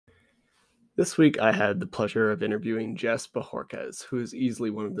This week, I had the pleasure of interviewing Jess Bojorquez, who is easily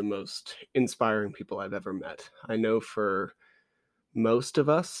one of the most inspiring people I've ever met. I know for most of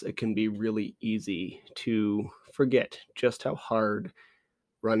us, it can be really easy to forget just how hard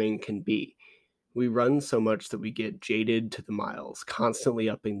running can be. We run so much that we get jaded to the miles,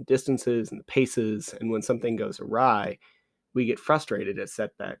 constantly upping distances and the paces, and when something goes awry, we get frustrated at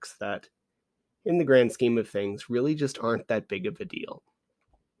setbacks that, in the grand scheme of things, really just aren't that big of a deal.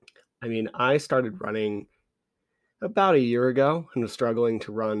 I started running about a year ago and was struggling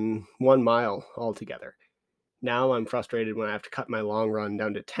to run 1 mile altogether. Now I'm frustrated when I have to cut my long run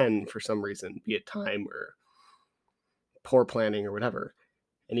down to 10 for some reason, be it time or poor planning or whatever.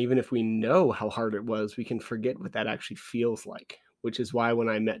 And even if we know how hard it was, we can forget what that actually feels like, which is why when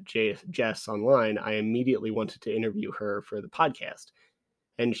I met Jess online, I immediately wanted to interview her for the podcast,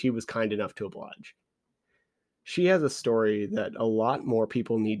 and she was kind enough to oblige. She has a story that a lot more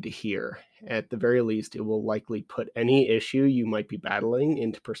people need to hear. At the very least, it will likely put any issue you might be battling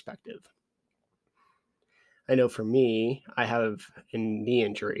into perspective. I know for me, I have a knee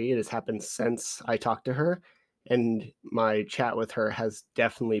injury. It has happened since I talked to her, and my chat with her has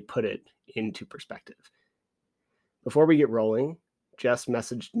definitely put it into perspective. Before we get rolling, Jess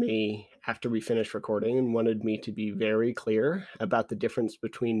messaged me after we finished recording and wanted me to be very clear about the difference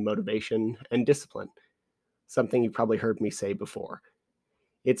between motivation and discipline, something you probably heard me say before.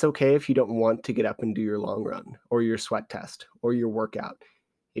 It's okay if you don't want to get up and do your long run, or your sweat test, or your workout.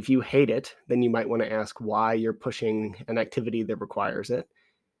 If you hate it, then you might want to ask why you're pushing an activity that requires it.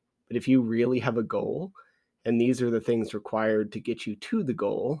 But if you really have a goal, and these are the things required to get you to the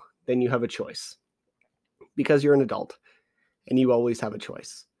goal, then you have a choice. Because you're an adult, and you always have a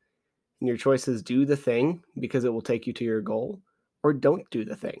choice. And your choice is do the thing because it will take you to your goal, or don't do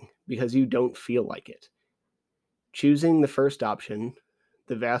the thing because you don't feel like it. Choosing the first option,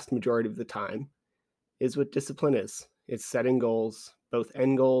 the vast majority of the time, is what discipline is. It's setting goals, both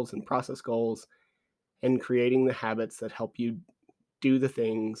end goals and process goals, and creating the habits that help you do the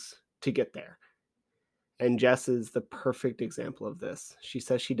things to get there. And Jess is the perfect example of this. She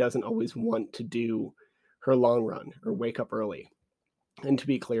says she doesn't always want to do her long run or wake up early. And to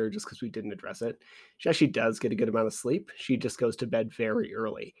be clear, just because we didn't address it, she actually does get a good amount of sleep. She just goes to bed very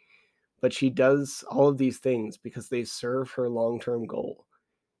early. But she does all of these things because they serve her long-term goal.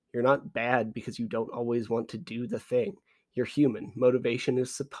 You're not bad because you don't always want to do the thing. You're human. Motivation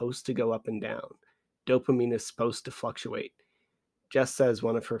is supposed to go up and down. Dopamine is supposed to fluctuate. Jess says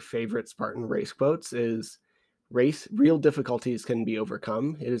one of her favorite Spartan race quotes is, real difficulties can be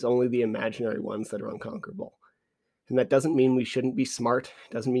overcome. It is only the imaginary ones that are unconquerable. And that doesn't mean we shouldn't be smart.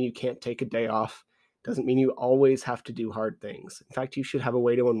 Doesn't mean you can't take a day off. Doesn't mean you always have to do hard things. In fact, you should have a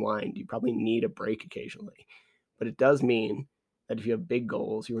way to unwind. You probably need a break occasionally. But it does mean that if you have big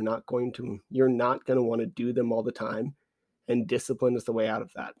goals, you're not going to want to do them all the time. And discipline is the way out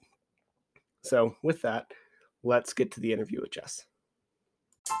of that. So with that, let's get to the interview with Jess.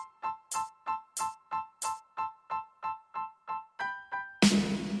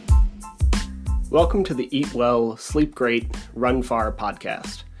 Welcome to the Eat Well, Sleep Great, Run Far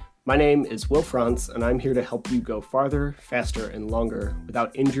podcast. My name is Will Frantz, and I'm here to help you go farther, faster, and longer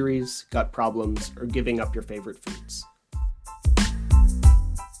without injuries, gut problems, or giving up your favorite foods.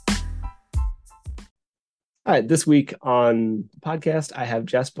 All right, this week on the podcast, I have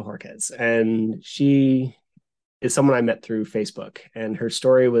Jess Bojorquez, and she is someone I met through Facebook, and her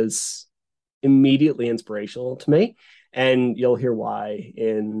story was immediately inspirational to me. And you'll hear why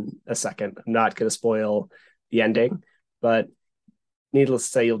in a second. I'm not going to spoil the ending, but needless to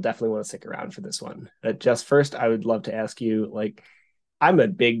say, you'll definitely want to stick around for this one. Just first, I would love to ask you, I'm a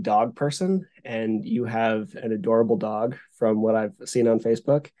big dog person, and you have an adorable dog from what I've seen on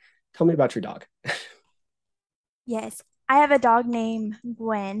Facebook. Tell me about your dog. Yes, I have a dog named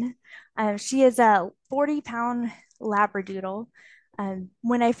Gwen. She is a 40-pound Labradoodle.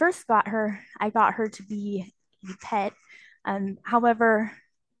 When I first got her, I got her to be a pet. However,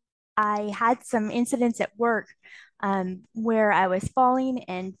 I had some incidents at work where I was falling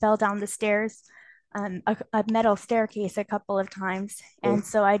and fell down the stairs, a metal staircase a couple of times. And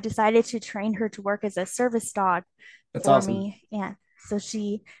so I decided to train her to work as a service dog That's for awesome. me. Yeah. So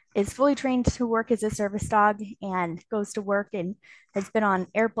she is fully trained to work as a service dog and goes to work and has been on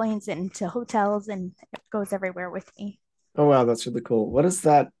airplanes and to hotels and goes everywhere with me. Oh wow, that's really cool. What does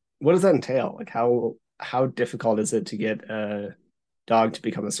that entail? How difficult is it to get a dog to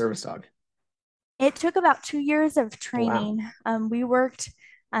become a service dog? It took about 2 years of Oh, wow. training. We worked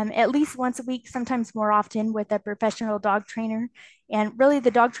at least once a week, sometimes more often, with a professional dog trainer. And really,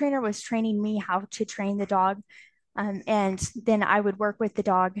 the dog trainer was training me how to train the dog. And then I would work with the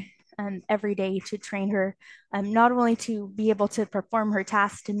dog every day to train her, not only to be able to perform her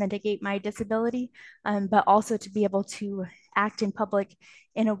tasks to mitigate my disability, but also to be able to act in public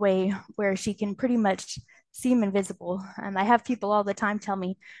in a way where she can pretty much seem invisible. I have people all the time tell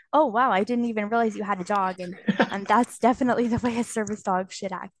me, "Oh, wow, I didn't even realize you had a dog." And that's definitely the way a service dog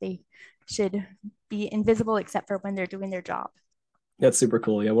should act. They should be invisible except for when they're doing their job. That's super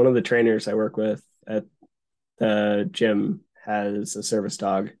cool. Yeah, one of the trainers I work with at the gym has a service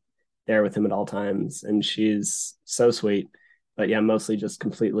dog there with him at all times, and she's so sweet. But yeah, mostly just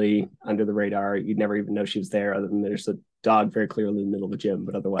completely under the radar. You'd never even know she was there, other than there's a dog very clearly in the middle of the gym.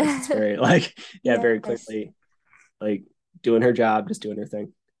 But otherwise, it's very like yeah, very Yes. clearly like doing her job, just doing her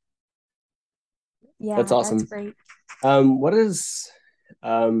thing. That's Yeah, that's awesome. great. What is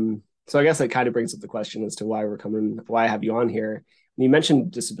so I guess that kind of brings up the question as to why I have you on here. When you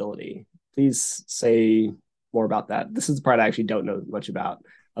mentioned disability, please say more about that. This is the part I actually don't know much about,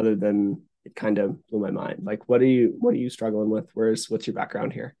 other than it kind of blew my mind. Like what are you struggling with? What's your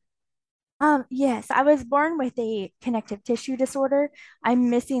background here? Yes, I was born with a connective tissue disorder. I'm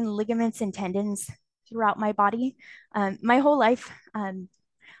missing ligaments and tendons throughout my body. My whole life,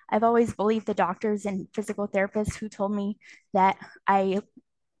 I've always believed the doctors and physical therapists who told me that I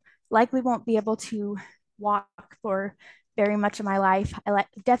likely won't be able to walk for very much of my life.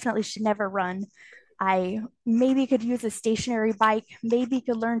 Definitely should never run. I maybe could use a stationary bike, maybe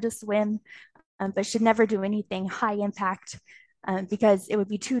could learn to swim, but should never do anything high impact because it would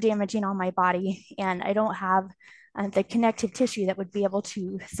be too damaging on my body. And I don't have the connective tissue that would be able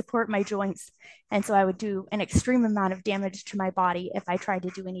to support my joints. And so I would do an extreme amount of damage to my body if I tried to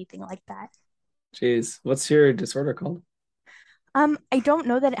do anything like that. Jeez, what's your disorder called? I don't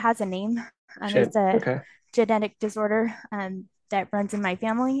know that it has a name. It's Shit. a Okay. genetic disorder that runs in my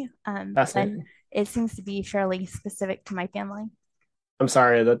family, but Fascinating. it seems to be fairly specific to my family. I'm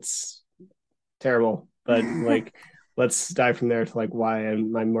sorry, that's terrible. But like let's dive from there to like why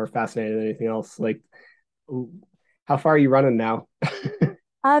I'm more fascinated than anything else. Like how far are you running now?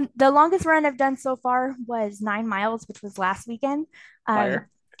 The longest run I've done so far was 9 miles, which was last weekend. Um, Fire.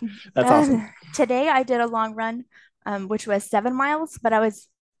 That's awesome. Today I did a long run, which was 7 miles, but I was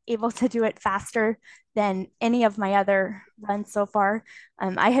able to do it faster than any of my other runs so far.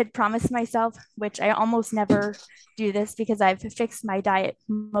 I had promised myself, which I almost never do this because I've fixed my diet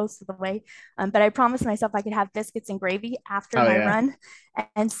most of the way, but I promised myself I could have biscuits and gravy after Oh my yeah. run.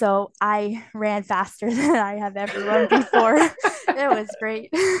 And so I ran faster than I have ever run before. It was great.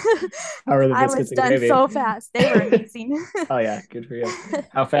 How are the I was biscuits and done gravy? so fast. They were amazing. Oh yeah, good for you.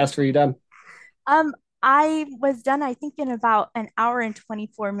 How fast were you done? Um, I was done, I think, in about an hour and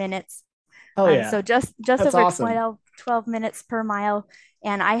 24 minutes. Oh yeah, So just that's over awesome. 12 minutes per mile.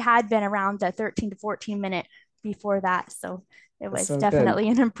 And I had been around the 13 to 14 minute before that. So it That's was so good. definitely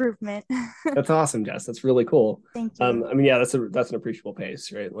an improvement. That's awesome, Jess. That's really cool. Thank you. I mean, yeah, that's an appreciable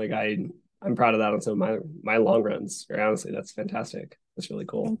pace, right? Like I'm proud of that on some of my long runs. Right? Honestly, that's fantastic. That's really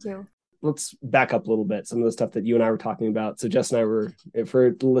cool. Thank you. Let's back up a little bit. Some of the stuff that you and I were talking about. So Jess and I were,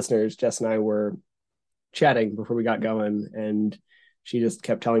 for the listeners, Jess and I were chatting before we got going, and she just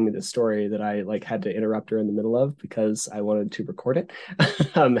kept telling me this story that I like had to interrupt her in the middle of because I wanted to record it.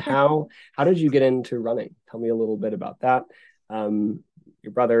 How did you get into running? Tell me a little bit about that.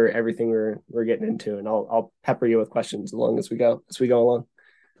 Your brother, everything we're getting into, and I'll pepper you with questions as long as we go along.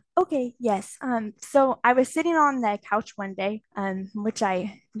 Okay, yes. So I was sitting on the couch one day, which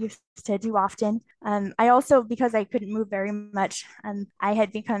I used to do often. I also, because I couldn't move very much, I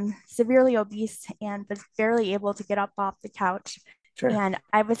had become severely obese and was barely able to get up off the couch. Sure, And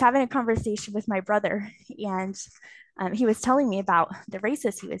I was having a conversation with my brother, and he was telling me about the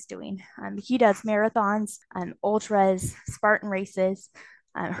races he was doing. He does marathons, ultras, Spartan races,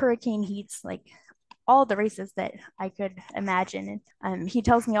 hurricane heats, like all the races that I could imagine. And he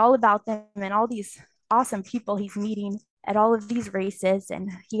tells me all about them and all these awesome people he's meeting at all of these races.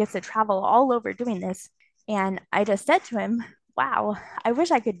 And he gets to travel all over doing this. And I just said to him, wow, I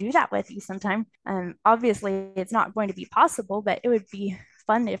wish I could do that with you sometime. Obviously, it's not going to be possible, but it would be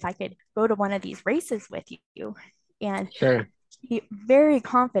fun if I could go to one of these races with you. And sure. he very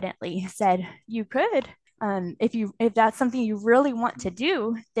confidently said, you could. If that's something you really want to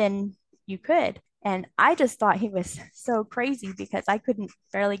do, then you could. And I just thought he was so crazy because I couldn't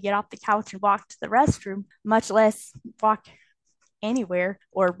barely get off the couch and walk to the restroom, much less walk anywhere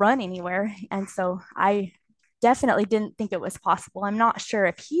or run anywhere. And so I definitely didn't think it was possible. I'm not sure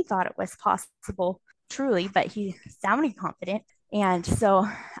if he thought it was possible truly, but he sounded confident. And so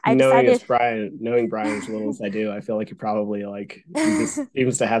I decided, Knowing Brian as little as I do, I feel like he just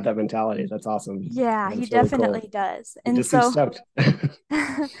seems to have that mentality. That's awesome. yeah, he That's really cool. definitely does. He And just seems so stoked.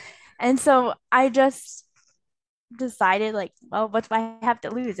 And so I just decided, like, well, what do I have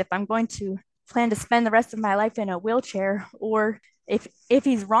to lose if I'm going to plan to spend the rest of my life in a wheelchair? Or if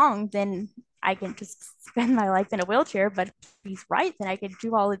he's wrong, then I can just spend my life in a wheelchair. But if he's right, then I can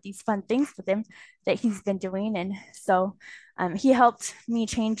do all of these fun things with him that he's been doing. And so he helped me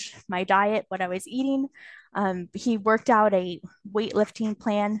change my diet, what I was eating. He worked out a weightlifting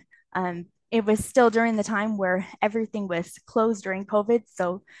plan. It was still during the time where everything was closed during COVID.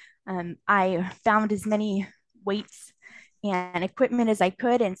 So I found as many weights and equipment as I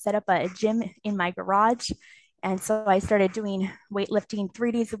could and set up a gym in my garage. And so I started doing weightlifting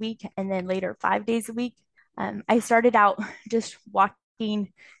 3 days a week and then later 5 days a week. I started out just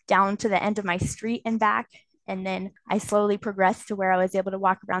walking down to the end of my street and back. And then I slowly progressed to where I was able to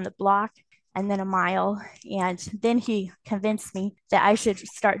walk around the block and then a mile. And then he convinced me that I should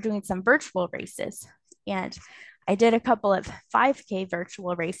start doing some virtual races. And I did a couple of 5K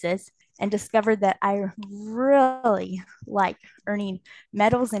virtual races and discovered that I really like earning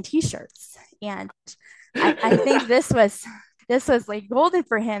medals and t-shirts. And I think this was like golden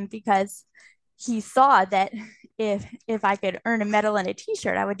for him because he saw that if I could earn a medal and a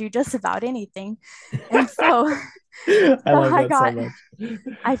t-shirt, I would do just about anything. And so I so love that so much.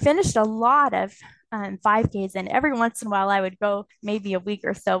 I finished a lot of 5Ks, and every once in a while I would go maybe a week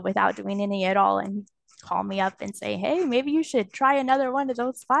or so without doing any at all. And call me up and say, hey, maybe you should try another one of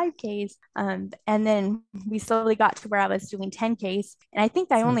those 5Ks. And then we slowly got to where I was doing 10Ks. And I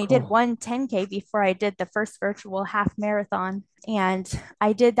think I So only did cool. one 10K before I did the first virtual half marathon. And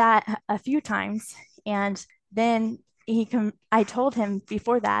I did that a few times. And then I told him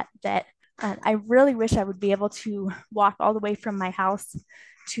before that I really wish I would be able to walk all the way from my house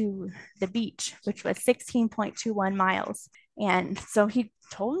to the beach, which was 16.21 miles. And so he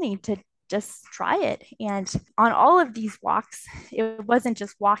told me to just try it. And on all of these walks, it wasn't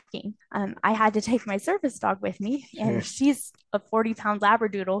just walking. I had to take my service dog with me, and Sure. she's a 40-pound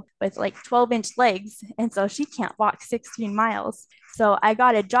Labradoodle with like 12-inch legs. And so she can't walk 16 miles. So I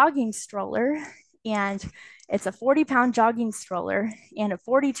got a jogging stroller, and it's a 40-pound jogging stroller and a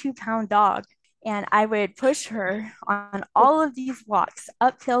 42-pound dog. And I would push her on all of these walks,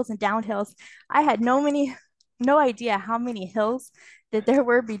 up hills and down hills. I had no idea how many hills that there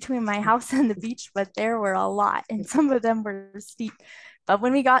were between my house and the beach, but there were a lot, and some of them were steep. But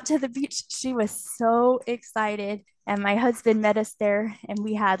when we got to the beach, she was so excited, and my husband met us there, and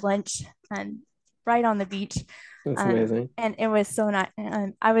we had lunch right on the beach. That's amazing. And it was so nice.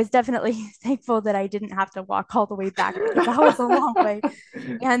 I was definitely thankful that I didn't have to walk all the way back because that was a long way.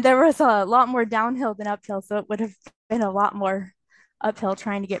 And there was a lot more downhill than uphill. So it would have been a lot more uphill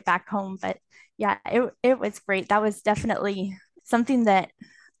trying to get back home. But yeah, it was great. That was definitely something that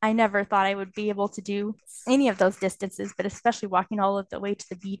I never thought I would be able to do any of those distances, but especially walking all of the way to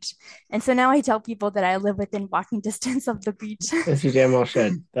the beach. And so now I tell people that I live within walking distance of the beach. As you damn well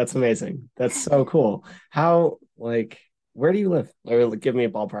should. That's amazing. That's so cool. How, like, where do you live? Or like, give me a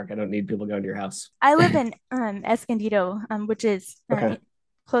ballpark. I don't need people going to your house. I live in Escondido, which is Okay,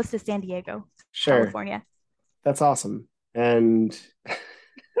 close to San Diego, sure. California. That's awesome. And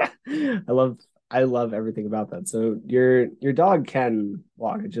I love I love everything about that. So your dog can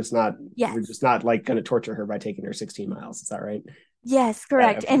walk. It's just not we're Yes. just not like gonna torture her by taking her 16 miles. Is that right? Yes, Yeah,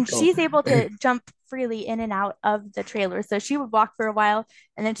 correct. okay, And cool. she's able to jump freely in and out of the trailer. So she would walk for a while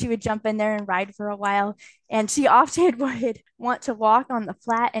and then she would jump in there and ride for a while. And she often would want to walk on the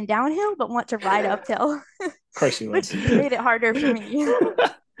flat and downhill, but want to ride uphill, Of course she would. which made it harder for me.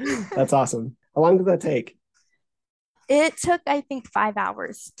 That's awesome. How long did that take? It took, I think, 5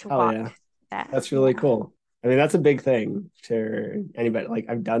 hours to Oh walk yeah. that. That's really Yeah. cool. I mean, that's a big thing for anybody. Like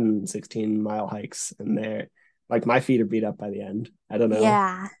I've done 16-mile hikes and they're like my feet are beat up by the end. I don't know.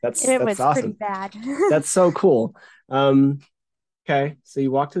 Yeah, it That's was pretty awesome. bad. That's so cool. Um, okay, so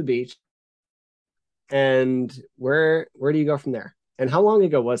you walk to the beach and where do you go from there? And how long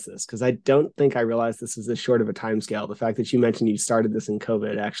ago was this? Because I don't think I realized this was this short of a time scale. The fact that you mentioned you started this in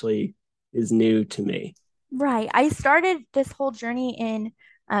COVID actually is new to me. Right. I started this whole journey in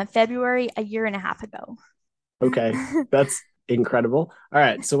February a year and a half ago. Okay, that's incredible. All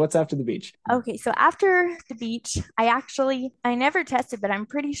right, so what's after the beach? Okay, so after the beach, I never tested, but I'm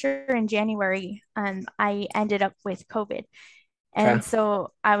pretty sure in January I ended up with COVID. Okay, And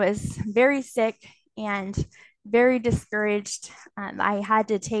so I was very sick and very discouraged. I had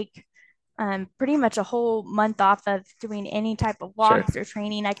to take pretty much a whole month off of doing any type of sure. walks or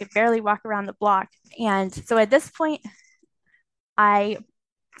training. I could barely walk around the block. And so at this point, I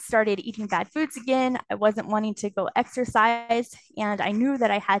started eating bad foods again. I wasn't wanting to go exercise, and I knew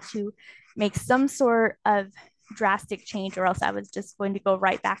that I had to make some sort of drastic change, or else I was just going to go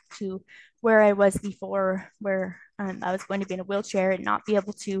right back to where I was before, where I was going to be in a wheelchair and not be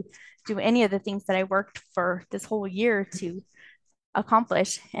able to do any of the things that I worked for this whole year to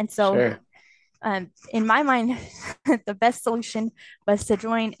accomplish. And so, Sure. in my mind, the best solution was to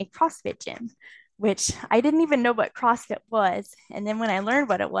join a CrossFit gym, which I didn't even know what CrossFit was. And then when I learned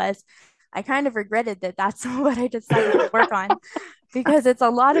what it was, I kind of regretted that that's what I decided to work on, because it's a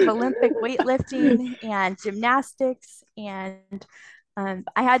lot of Olympic weightlifting and gymnastics. And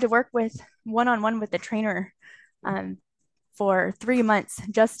I had to work with one on one with the trainer um, for 3 months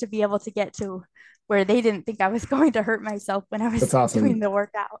just to be able to get to where they didn't think I was going to hurt myself when I That's was doing awesome. the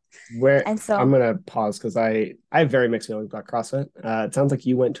workout. Where And I'm so, gonna pause because I have very mixed feelings about CrossFit. It sounds like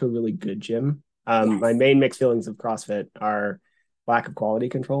you went to a really good gym. My yes, main mixed feelings of CrossFit are lack of quality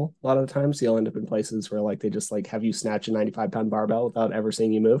control. A lot of the times, you'll end up in places where like they just like have you snatch a 95-pound barbell without ever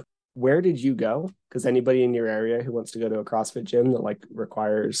seeing you move. Where did you go? Because anybody in your area who wants to go to a CrossFit gym that like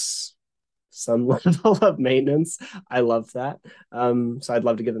requires some level of maintenance, I love that. So I'd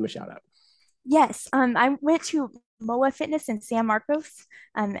love to give them a shout out. yes. I went to MOA Fitness in San Marcos,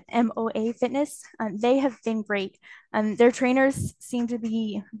 MOA Fitness. They have been great. Their trainers seem to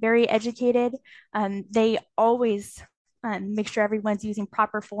be very educated. They always make sure everyone's using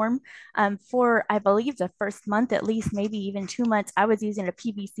proper form. For, I believe, the first month, at least, maybe even 2 months, I was using a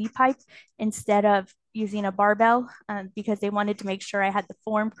PVC pipe instead of using a barbell because they wanted to make sure I had the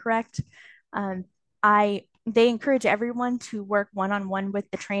form correct. Um, they encourage everyone to work one on one with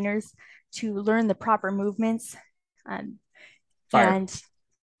the trainers to learn the proper movements, um, Fire.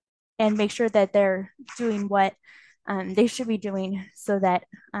 and make sure that they're doing what they should be doing so that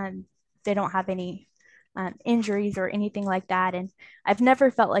they don't have any injuries or anything like that. And I've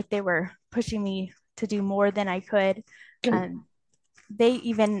never felt like they were pushing me to do more than I could. Good. Um, they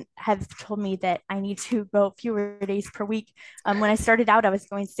even have told me that I need to go fewer days per week. When I started out, I was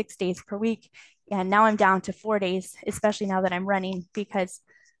going 6 days per week, and now I'm down to 4 days, especially now that I'm running, because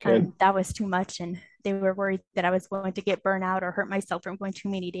Good. that was too much. And they were worried that I was going to get burnout or hurt myself from going too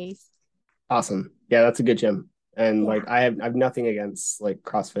many days. Awesome. Yeah, that's a good gym. And Yeah. like I have nothing against like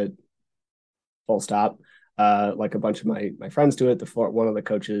CrossFit full stop. Like a bunch of my friends do it. One of the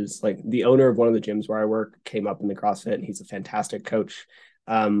coaches, like the owner of one of the gyms where I work, came up in the CrossFit, and he's a fantastic coach.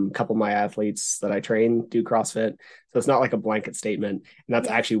 A couple of my athletes that I train do CrossFit, so it's not like a blanket statement. And that's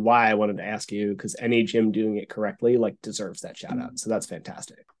Yes. actually why I wanted to ask you, because any gym doing it correctly like deserves that shout out. So that's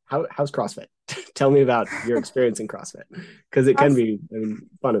fantastic. How's CrossFit? Tell me about your experience in CrossFit, because it can Cross be, I mean,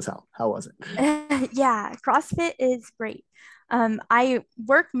 fun as hell. How was it? Yeah, CrossFit is great. I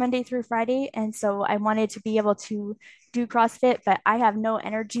work Monday through Friday, and so I wanted to be able to do CrossFit, but I have no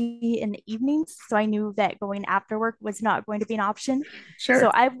energy in the evenings, so I knew that going after work was not going to be an option. So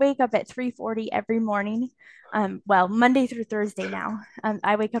Sure. I wake up at 3:40 every morning. Well, Monday through Thursday now.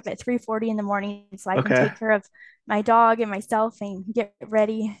 I wake up at 3:40 in the morning so I can Okay. take care of my dog and myself and get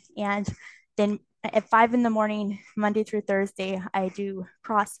ready. And then at 5 in the morning, Monday through Thursday, I do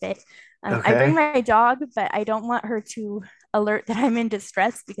CrossFit. I bring Okay. my dog, but I don't want her to alert that I'm in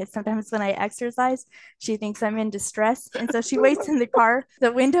distress, because sometimes when I exercise, she thinks I'm in distress. And so she waits in the car,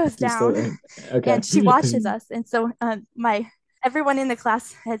 the windows She's still there. down, Okay. and she watches us. And so my everyone in the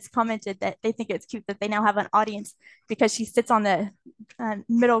class has commented that they think it's cute that they now have an audience, because she sits on the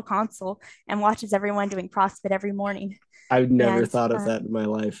middle console and watches everyone doing CrossFit every morning. I've never And thought of that in my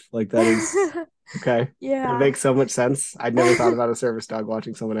life. Like that is okay. That yeah, makes so much sense. I'd never thought about a service dog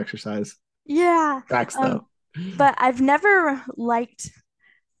watching someone exercise. yeah. Facts though. But I've never liked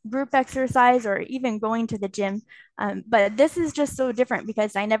group exercise or even going to the gym. But this is just so different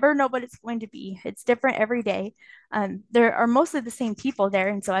because I never know what it's going to be. It's different every day. There are mostly the same people there.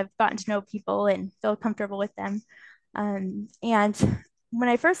 And so I've gotten to know people and feel comfortable with them. And when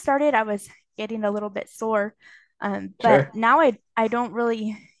I first started, I was getting a little bit sore. But Sure. now I don't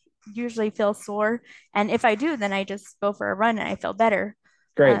really usually feel sore. And if I do, then I just go for a run and I feel better.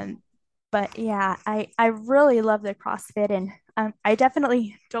 Great. Um, but yeah, I really love the CrossFit, and I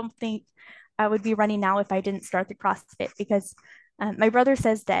definitely don't think I would be running now if I didn't start the CrossFit, because my brother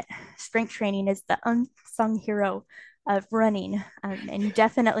says that strength training is the unsung hero of running, and you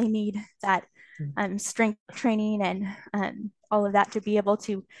definitely need that strength training and all of that to be able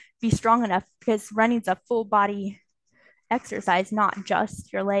to be strong enough, because running's a full body exercise, not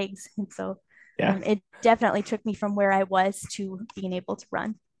just your legs. And so Yeah. it definitely took me from where I was to being able to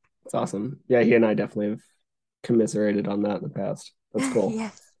run. It's awesome. Yeah, he and I definitely have commiserated on that in the past. That's cool.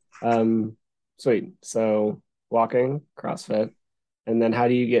 Yes. Um, Sweet. So walking, CrossFit, and then how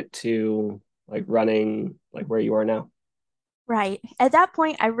do you get to like running like where you are now? Right. At that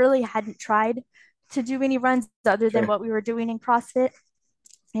point, I really hadn't tried to do any runs other than Sure. what we were doing in CrossFit.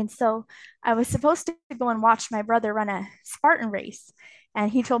 And so I was supposed to go and watch my brother run a Spartan race.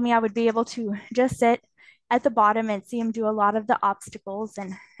 And he told me I would be able to just sit at the bottom and see him do a lot of the obstacles.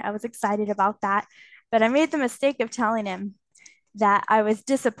 And I was excited about that. But I made the mistake of telling him that I was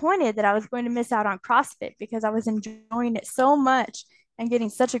disappointed that I was going to miss out on CrossFit because I was enjoying it so much and getting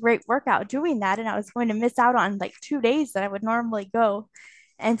such a great workout doing that. And I was going to miss out on like 2 days that I would normally go.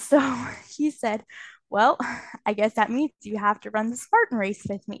 And so he said, well, I guess that means you have to run the Spartan race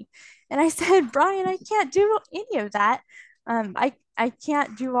with me. And I said, Brian, I can't do any of that. I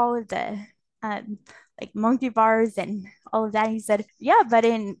can't do all of the um, like monkey bars and all of that. And he said, yeah, but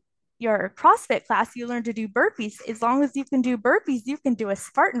in your CrossFit class, you learn to do burpees. As long as you can do burpees, you can do a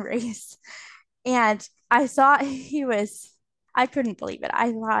Spartan race. And I thought he was, I couldn't believe it.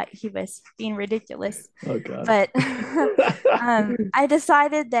 I thought he was being ridiculous. Oh God. But I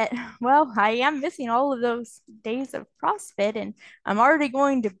decided that, well, I am missing all of those days of CrossFit and I'm already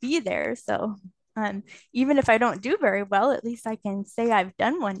going to be there. So even if I don't do very well, at least I can say I've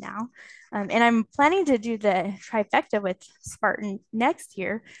done one now. And I'm planning to do the trifecta with Spartan next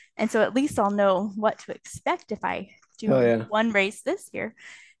year. And so at least I'll know what to expect if I Oh do yeah. one race this year.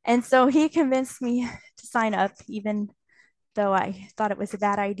 And so he convinced me to sign up, even though I thought it was a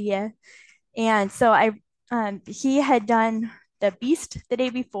bad idea. And so he had done the beast the day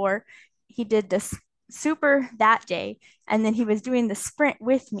before. He did the super that day, and then he was doing the sprint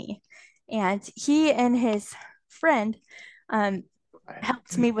with me. And he and his friend um,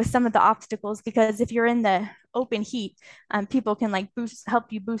 helped me with some of the obstacles because if you're in the open heat, people can like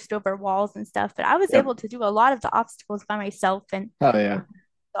help you boost over walls and stuff. But I was Yep. able to do a lot of the obstacles by myself, and Oh yeah.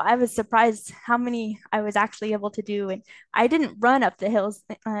 so I was surprised how many I was actually able to do. And I didn't run up the hills.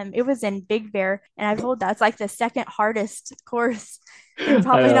 It was in Big Bear. And I've told that's like the second hardest course and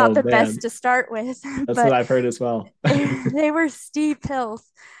probably not Oh the best man. to start with, That's what but I've heard as well. they were steep hills.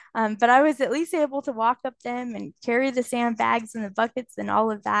 But I was at least able to walk up them and carry the sandbags and the buckets and all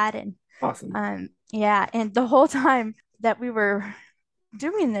of that. And Awesome. yeah, and the whole time that we were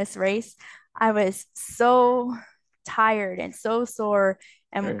doing this race, I was so tired and so sore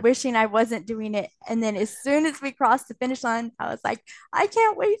and Sure. wishing I wasn't doing it. And then as soon as we crossed the finish line, I was like, I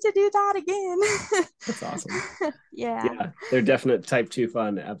can't wait to do that again. That's awesome. Yeah. Yeah, they're definite type 2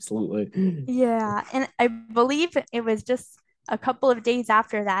 fun. Absolutely. Yeah. And I believe it was just a couple of days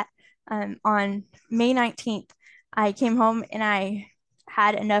after that, on May 19th, I came home and I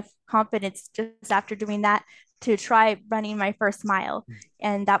had enough confidence just after doing that to try running my first mile.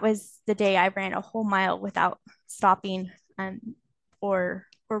 And that was the day I ran a whole mile without stopping or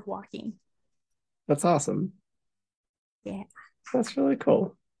walking. That's awesome. Yeah. That's really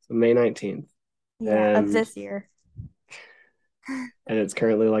cool. So May 19th. Yeah. Of And this year. it's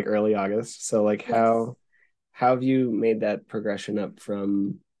currently like early August. So like Yes. how have you made that progression up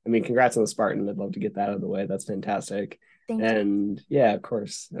from, I mean, congrats on the Spartan. I'd love to get that out of the way. That's fantastic. Thank you. And yeah, of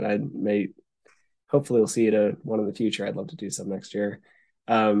course. And I may hopefully we'll see it at one in the future. I'd love to do some next year.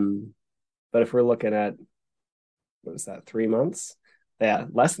 Um, but if we're looking at what is that, 3 months? Yeah,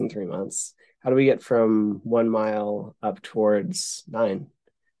 less than 3 months. How do we get from 1 mile up towards nine?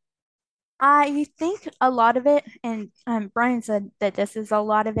 I think a lot of it, and Brian said that this is a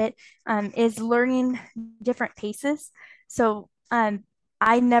lot of it, is learning different paces. So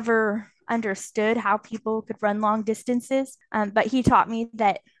I never understood how people could run long distances, but he taught me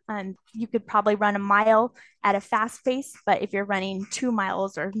that you could probably run a mile at a fast pace, but if you're running 2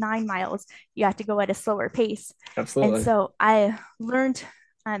 miles or 9 miles, you have to go at a slower pace. And Absolutely. so I learned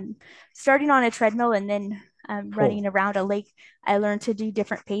um, starting on a treadmill and then Cool. running around a lake. I learned to do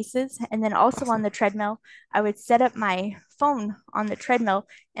different paces. And then also on Awesome. the treadmill, I would set up my phone on the treadmill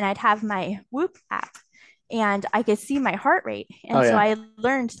and I'd have my Whoop app and I could see my heart rate. Oh And so yeah. I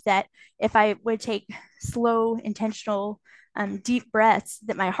learned that if I would take slow, intentional, deep breaths,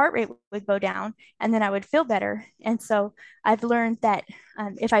 that my heart rate would go down and then I would feel better. And so I've learned that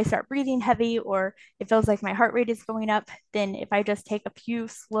if I start breathing heavy or it feels like my heart rate is going up, then if I just take a few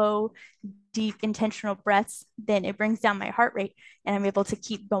slow, deep, intentional breaths, then it brings down my heart rate and I'm able to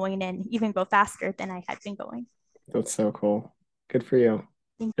keep going and even go faster than I had been going. That's so cool. Good for you.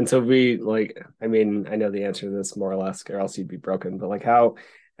 Thank And so we like, I mean, I know the answer to this more or less, or else you'd be broken. But like,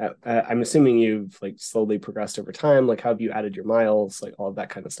 I'm assuming you've like slowly progressed over time. Like, how have you added your miles, like all of that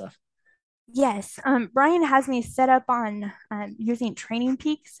kind of stuff? Yes, Brian has me set up on using Training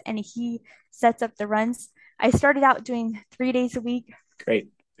Peaks and he sets up the runs. I started out doing 3 days a week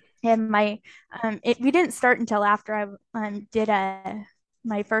Great. and we didn't start until after I did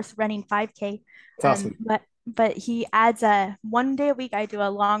my first running 5K. It's awesome. But he adds a 1 day a week I do a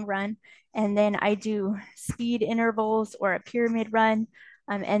long run and then I do speed intervals or a pyramid run.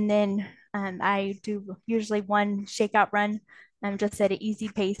 And then I do usually one shakeout run, just at an easy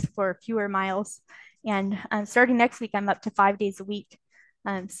pace for fewer miles. And starting next week, I'm up to 5 days a week.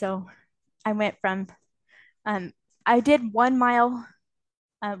 So I went from, um, I did 1 mile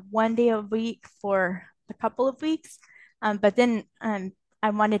 1 day a week for a couple of weeks. But then I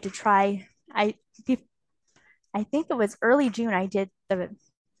wanted to try, I, I think it was early June, I did the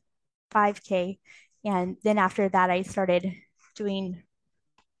 5K. And then after that, I started doing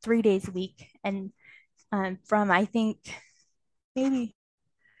 3 days a week. And from I think maybe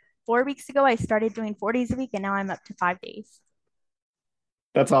 4 weeks ago, I started doing 4 days a week, and now I'm up to 5 days.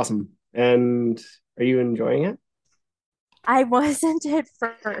 That's awesome. And are you enjoying it? I wasn't at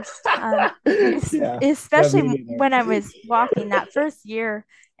first, Yeah. Yeah, especially me neither. when I was walking that first year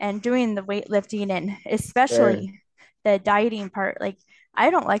and doing the weightlifting, and Sure. especially the dieting part. Like, I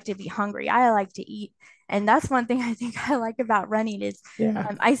don't like to be hungry. I like to eat. And that's one thing I think I like about running is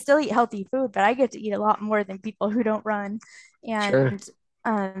Yeah. I still eat healthy food, but I get to eat a lot more than people who don't run. Sure.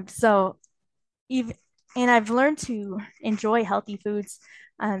 And so even and I've learned to enjoy healthy foods.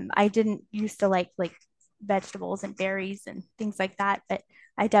 I didn't used to like vegetables and berries and things like that, but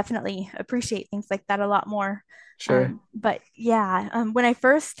I definitely appreciate things like that a lot more. Sure. But yeah, when I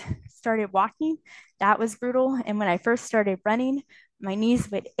first started walking, that was brutal. And when I first started running, my knees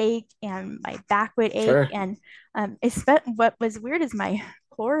would ache and my back would ache. Sure. And what was weird is my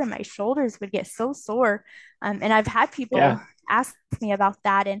core and my shoulders would get so sore. And I've had Yeah. people ask me about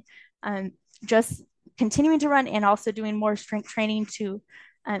that. And um, just continuing to run and also doing more strength training to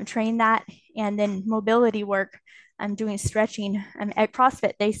train that, and then mobility work. I'm doing stretching. At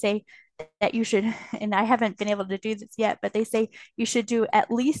CrossFit, they say that you should, and I haven't been able to do this yet, but they say you should do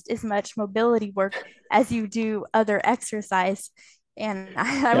at least as much mobility work as you do other exercise. And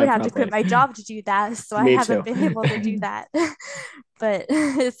I Yeah, would have to quit probably. my job to do that. So I Me haven't too. been able to do that. But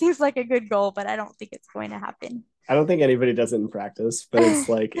it seems like a good goal, but I don't think it's going to happen. I don't think anybody does it in practice, but it's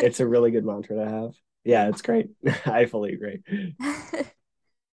like it's a really good mantra to have. Yeah, it's great. I fully agree.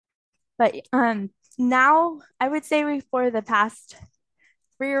 But now I would say for the past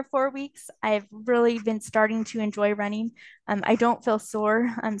 3 or 4 weeks, I've really been starting to enjoy running. I don't feel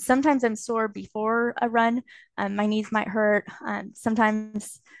sore. Sometimes I'm sore before a run. My knees might hurt.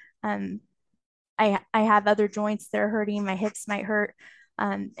 Sometimes um, I have other joints that are hurting. My hips might hurt.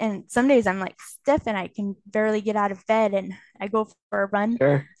 And some days I'm like stiff and I can barely get out of bed. And I go for a run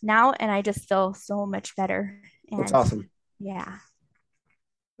Sure. now and I just feel so much better. That's And awesome. yeah,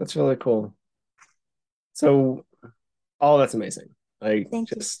 That's really cool. So, oh, that's amazing. Like,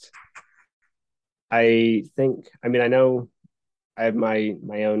 thank you. just I think, I mean, I know I have my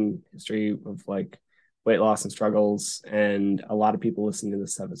own history of like weight loss and struggles, and a lot of people listening to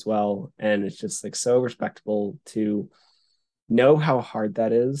this stuff as well. And it's just like so respectable to know how hard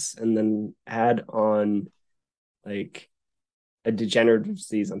that is, and then add on like a degenerative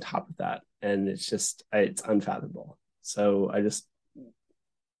disease on top of that, and it's unfathomable. So I just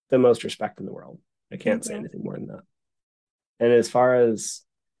the most respect in the world. I can't Thank say you. anything more than that. And as far as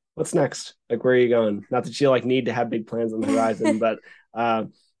what's next, like where are you going? Not that you like need to have big plans on the horizon, but uh,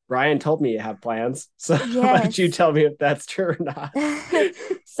 Brian told me you have plans. So how about you Yes. tell me if that's true or not?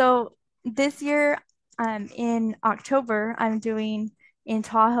 So this year, in October, I'm doing in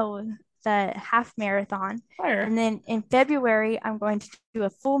Tahoe the half marathon. Fire. And then in February, I'm going to do a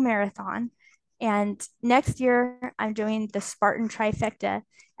full marathon. And next year, I'm doing the Spartan trifecta.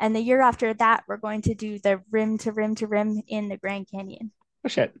 And the year after that, we're going to do the rim to rim to rim in the Grand Canyon. Oh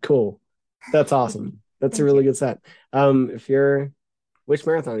shit, cool. That's Yeah, awesome. That's a thank you. really good set. If you're which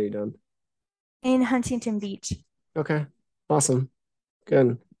marathon are you doing? In Huntington Beach. Okay. Awesome.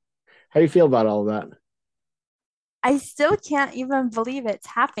 Good. How do you feel about all of that? I still can't even believe it's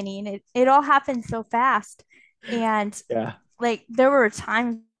happening. It all happened so fast. And Yeah, like there were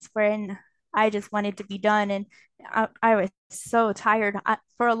times when I just wanted to be done, and I was so tired.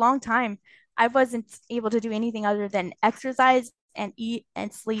 For a long time, I wasn't able to do anything other than exercise and eat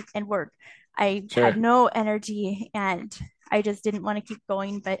and sleep and work. I had sure. no energy and I just didn't want to keep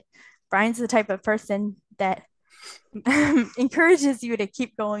going. But Brian's the type of person that encourages you to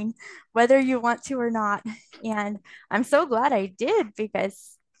keep going, whether you want to or not. And I'm so glad I did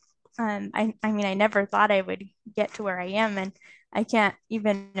because I mean, I never thought I would get to where I am, and I can't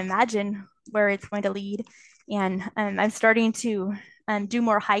even imagine where it's going to lead. And I'm starting to do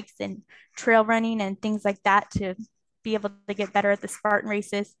more hikes and trail running and things like that to be able to get better at the Spartan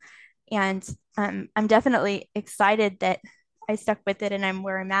races. And I'm definitely excited that I stuck with it and I'm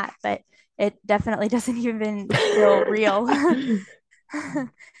where I'm at, but it definitely doesn't even feel real.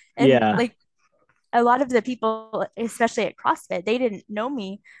 And Yeah. like a lot of the people, especially at CrossFit, they didn't know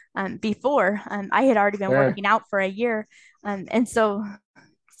me before. I had already been Sure. working out for a year. And so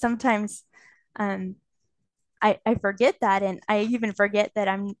sometimes um, I forget that. And I even forget that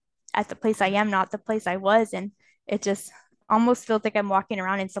I'm at the place I am, not the place I was. And it just almost feels like I'm walking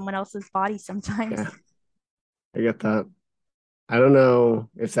around in someone else's body sometimes. Yeah. I get that. I don't know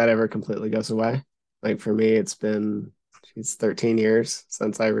if that ever completely goes away. Like for me, it's been, geez, 13 years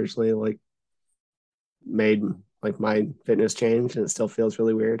since I originally like made like my fitness change, and it still feels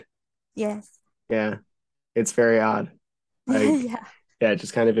really weird. Yes. Yeah. It's very odd. Like, Yeah. yeah, it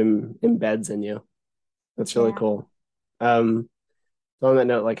just kind of embeds in you. That's really Yeah. cool. Um, so on that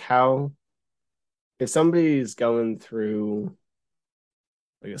note, like how if somebody's going through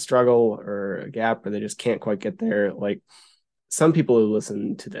like a struggle or a gap or they just can't quite get there, like some people who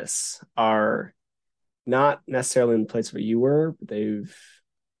listen to this are not necessarily in the place where you were, but they've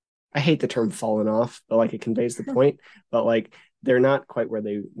I hate the term fallen off, but like it conveys the point. But like they're not quite where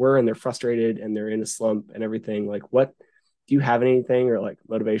they were and they're frustrated and they're in a slump and everything. Like what do you have anything or like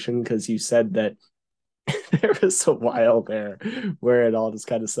motivation? Because you said that there was a while there where it all just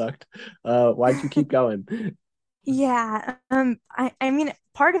kind of sucked. Why'd you keep going? Yeah, I mean,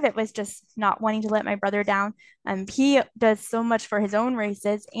 part of it was just not wanting to let my brother down. He does so much for his own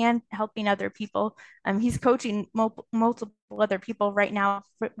races and helping other people. He's coaching multiple other people right now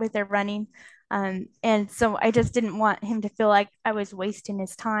with their running. And so I just didn't want him to feel like I was wasting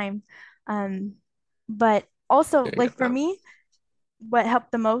his time. Um, but also, I like get for that. me, what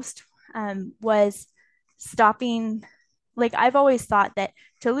helped the most was stopping. Like I've always thought that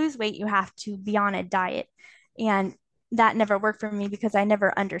to lose weight, you have to be on a diet. And that never worked for me because I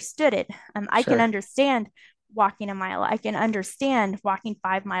never understood it. I can Sure, understand walking a mile, I can understand walking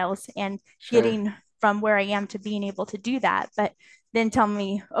 5 miles and sure. getting from where I am to being able to do that. But then tell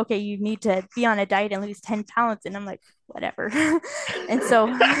me, okay, you need to be on a diet and lose 10 pounds. And I'm like, whatever. And so,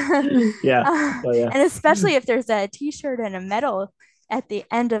 Yeah. Oh yeah. and especially if there's a t-shirt and a medal at the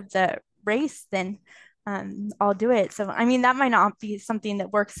end of the race, then I'll do it. So, I mean, that might not be something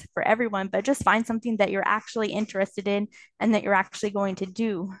that works for everyone, but just find something that you're actually interested in and that you're actually going to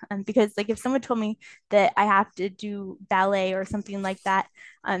do. Because, like, if someone told me that I have to do ballet or something like that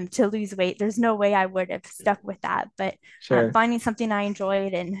to lose weight, there's no way I would have stuck with that. But Sure. finding something I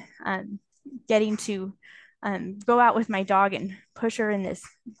enjoyed and getting to go out with my dog and push her in this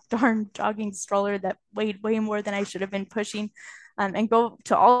darn jogging stroller that weighed way more than I should have been pushing, and go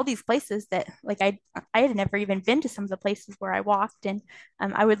to all these places that like I had never even been to some of the places where I walked, and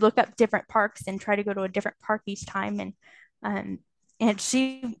I would look up different parks and try to go to a different park each time, um, and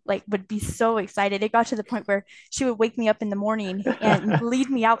she like would be so excited. It got to the point where she would wake me up in the morning and lead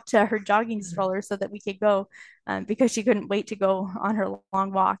me out to her jogging stroller so that we could go, because she couldn't wait to go on her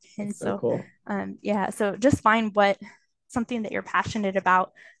long walk. And That's so so cool. yeah, so just find what something that you're passionate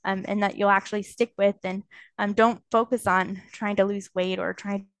about, and that you'll actually stick with, and don't focus on trying to lose weight or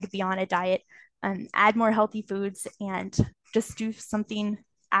trying to be on a diet. Add more healthy foods and just do something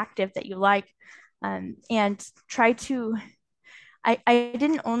active that you like, and try to I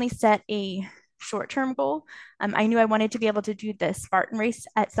didn't only set a short-term goal. I knew I wanted to be able to do the Spartan race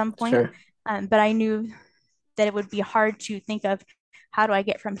at some point, Sure. but I knew that it would be hard to think of how do I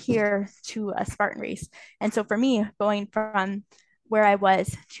get from here to a Spartan race. And so for me, going from where I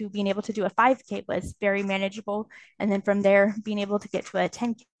was to being able to do a 5K was very manageable. And then from there, being able to get to a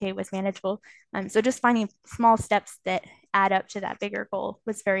 10K was manageable. So just finding small steps that add up to that bigger goal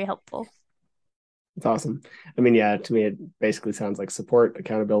was very helpful. It's awesome. I mean, yeah, to me, it basically sounds like support,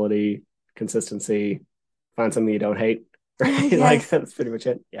 accountability, consistency, find something you don't hate, right? Like Yes, that's pretty much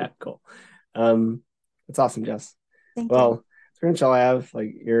it. Yeah, cool. Um, it's awesome, Jess. thank you. Well, it's pretty much all I have.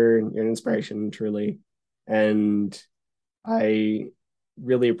 Like you're an inspiration, truly. And I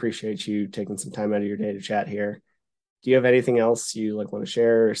really appreciate you taking some time out of your day to chat here. Do you have anything else you like want to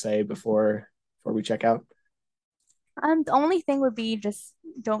share or say before we check out? The only thing would be just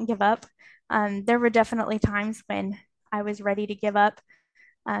don't give up. There were definitely times when I was ready to give up.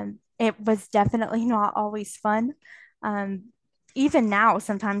 It was definitely not always fun. Um, Even now,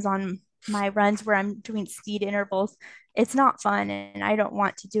 sometimes on my runs where I'm doing speed intervals, it's not fun and I don't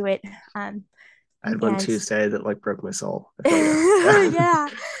want to do it. I had one And Tuesday that like broke my soul. I feel you. Yeah. yeah,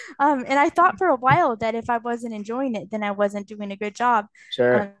 and I thought for a while that if I wasn't enjoying it, then I wasn't doing a good job.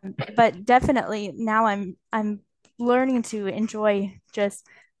 Sure. But definitely now I'm learning to enjoy just,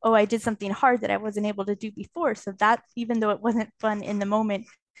 oh, I did something hard that I wasn't able to do before. So that even though it wasn't fun in the moment,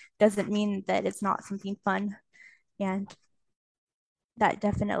 doesn't mean that it's not something fun. And that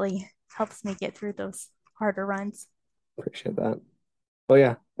definitely helps me get through those harder runs. Appreciate that. Well,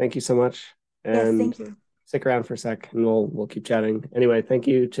 yeah, thank you so much. Yes, And thank you. stick around for a sec and we'll keep chatting. Anyway, thank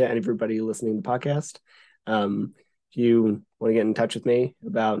you to everybody listening to the podcast. If you want to get in touch with me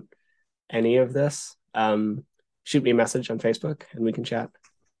about any of this, shoot me a message on Facebook and we can chat.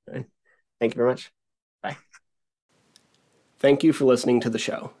 All right. Thank you very much. Bye. Thank you for listening to the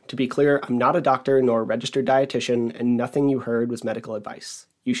show. To be clear, I'm not a doctor nor a registered dietitian, and nothing you heard was medical advice.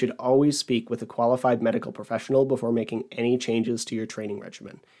 You should always speak with a qualified medical professional before making any changes to your training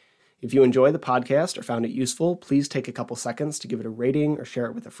regimen. If you enjoy the podcast or found it useful, please take a couple seconds to give it a rating or share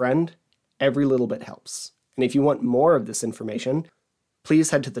it with a friend. Every little bit helps. And if you want more of this information, please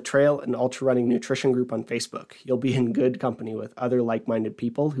head to the Trail and Ultra Running Nutrition group on Facebook. You'll be in good company with other like-minded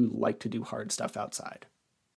people who like to do hard stuff outside.